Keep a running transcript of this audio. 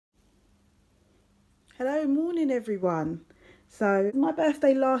Hello, morning everyone. So my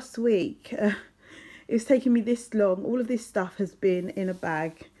birthday last week. It's taken me this long. All of this stuff has been in a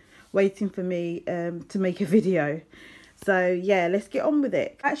bag waiting for me to make a video. So yeah, let's get on with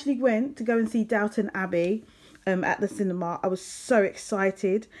it. I actually went to go and see Downton Abbey at the cinema. I was so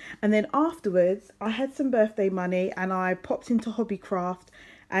excited, and then afterwards I had some birthday money and I popped into Hobbycraft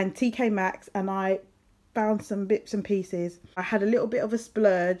and Tkmaxx and I found some bits and pieces. I had a little bit of a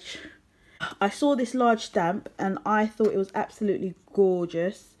splurge. I saw this large stamp and I thought it was absolutely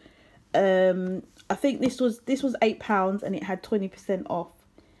gorgeous. I think this was £8 and it had 20% off,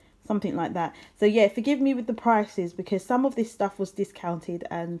 something like that. So yeah, forgive me with the prices because some of this stuff was discounted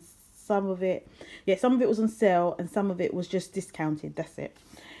and some of it was on sale and some of it was just discounted. That's it.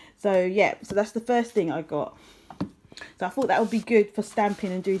 So yeah, so that's the first thing I got. So I thought that would be good for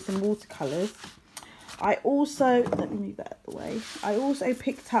stamping and doing some watercolours. I also, let me move that out of the way. I also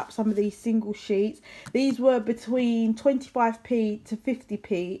picked up some of these single sheets. These were between 25p to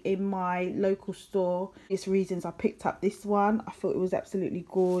 50p in my local store. These reasons I picked up this one. I thought it was absolutely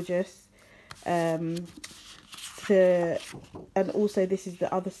gorgeous. And also this is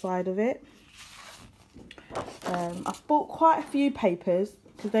the other side of it. I've bought quite a few papers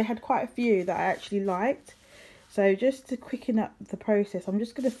because they had quite a few that I actually liked. So just to quicken up the process, I'm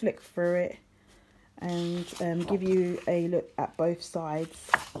just going to flick through it and give you a look at both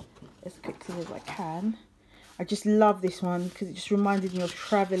sides as quickly as I can. I just love this one because it just reminded me of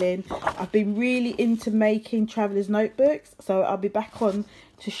travelling. I've been really into making traveller's notebooks, so I'll be back on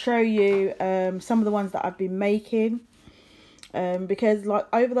to show you some of the ones that I've been making, because like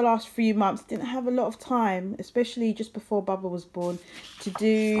over the last few months I didn't have a lot of time, especially just before Bubba was born, to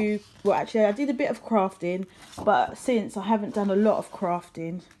do, well actually I did a bit of crafting, but since I haven't done a lot of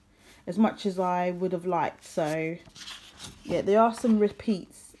crafting as much as I would have liked. So yeah, there are some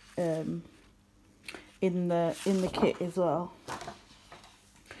repeats in the kit as well.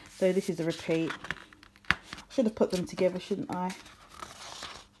 So this is a repeat. I should have put them together, shouldn't I?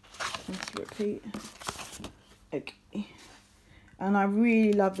 Let's repeat. Okay. And I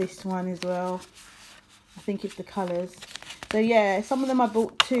really love this one as well. I think it's the colours. So yeah, some of them I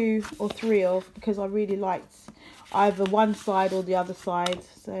bought 2 or 3 of because I really liked either one side or the other side.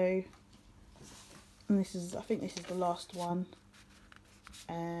 So, and this is, I think this is the last one,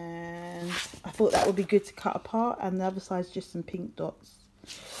 and I thought that would be good to cut apart, and the other side's just some pink dots.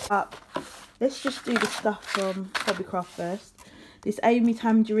 Let's just do the stuff from Hobbycraft first. This Amy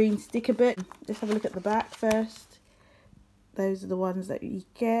Tangerine sticker book. Let's have a look at the back first. Those are the ones that you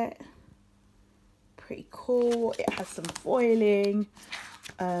get. Pretty cool. It has some foiling.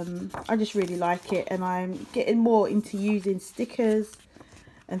 I just really like it, and I'm getting more into using stickers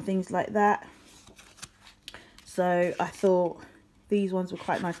and things like that. So I thought these ones were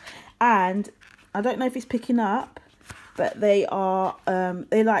quite nice, and I don't know if it's picking up, but they are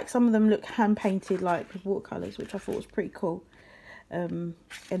they like, some of them look hand painted like with watercolors, which I thought was pretty cool. In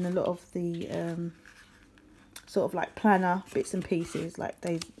a lot of the sort of like planner bits and pieces, like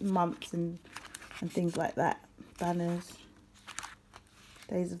days, months and things like that, banners,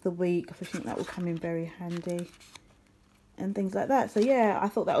 days of the week. I think that will come in very handy and things like that. So yeah, I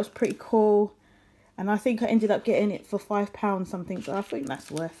thought that was pretty cool, and I think I ended up getting it for £5 something, so I think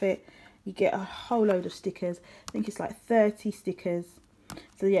that's worth it. You get a whole load of stickers. I think it's like 30 stickers.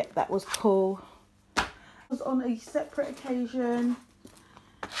 So yeah, that was cool. I was on a separate occasion.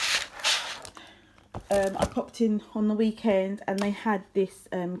 I popped in on the weekend and they had this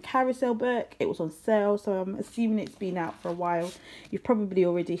carousel book. It was on sale, so I'm assuming it's been out for a while. You've probably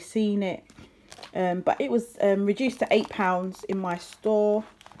already seen it, but it was reduced to £8 in my store.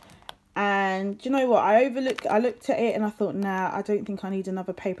 And do you know what, I looked at it and I thought, nah, I don't think I need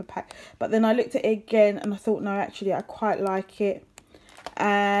another paper pack. But then I looked at it again and I thought, no, actually I quite like it.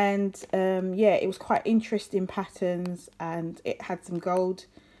 And yeah, it was quite interesting patterns, and it had some gold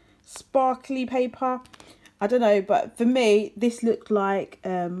sparkly paper. I don't know, but for me this looked like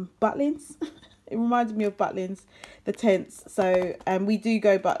Butlins. It reminded me of Butlins, the tents. So we do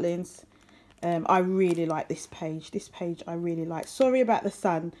go Butlins. I really like this page. This page I really like. Sorry about the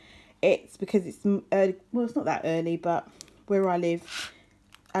sun. It's because it's early. Well, it's not that early, but where I live,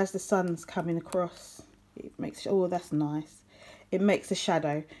 as the sun's coming across, it makes, oh, that's nice, it makes a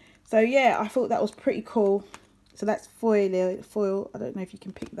shadow. So yeah, I thought that was pretty cool. So that's foil. I don't know if you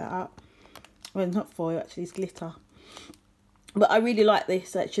can pick that up. Well, not foil, actually, it's glitter. But I really like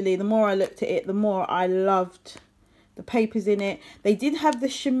this, actually. The more I looked at it, the more I loved the papers in it. They did have the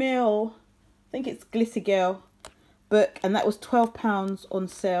Shamil, I think it's Glitter Girl book, and that was £12 on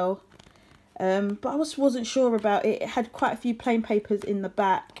sale. but I wasn't sure about it. It had quite a few plain papers in the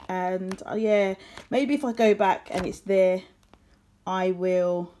back, and yeah, maybe if I go back and it's there, I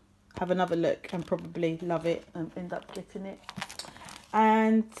will have another look and probably love it and end up getting it.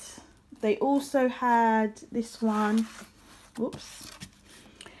 And they also had this one, whoops,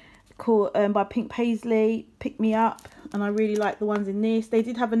 called by Pink Paisley, Pick Me Up, and I really like the ones in this. They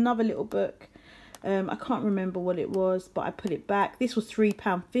did have another little book, I can't remember what it was, but I put it back. This was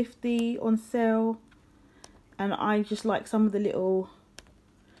 £3.50 on sale, and I just like some of the little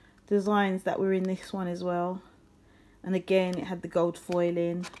designs that were in this one as well. And again, it had the gold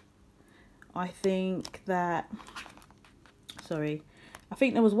foiling. I think that, sorry, I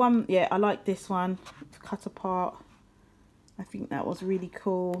think there was one, yeah, I like this one, it's cut apart. I think that was really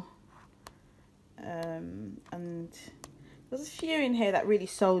cool. And there's a few in here that really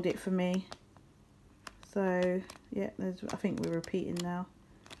sold it for me. So yeah, I think we're repeating now.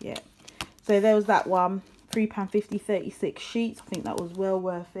 Yeah, so there was that one, £3.50, 36 sheets. I think that was well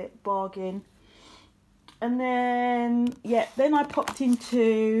worth it, bargain. And then yeah, then I popped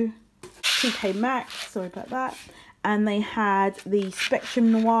into Tkmaxx, sorry about that, and they had the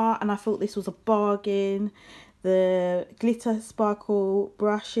Spectrum Noir, and I thought this was a bargain. The glitter sparkle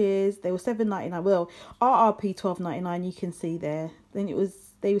brushes, they were £7.99. Well, RRP £12.99, you can see there. Then it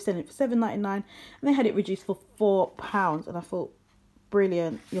was, they were selling it for £7.99, and they had it reduced for £4, and I thought,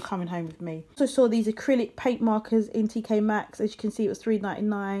 brilliant, you're coming home with me. Also saw these acrylic paint markers in Tkmaxx. As you can see, it was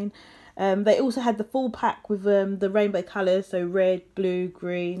 £3.99. They also had the full pack with the rainbow colours, so red, blue,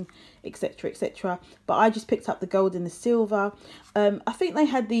 green, etc, etc. But I just picked up the gold and the silver. I think they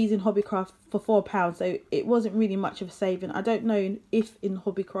had these in Hobbycraft for £4, so it wasn't really much of a saving. I don't know if in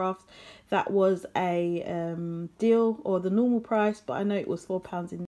Hobbycraft that was a deal or the normal price, but I know it was £4 in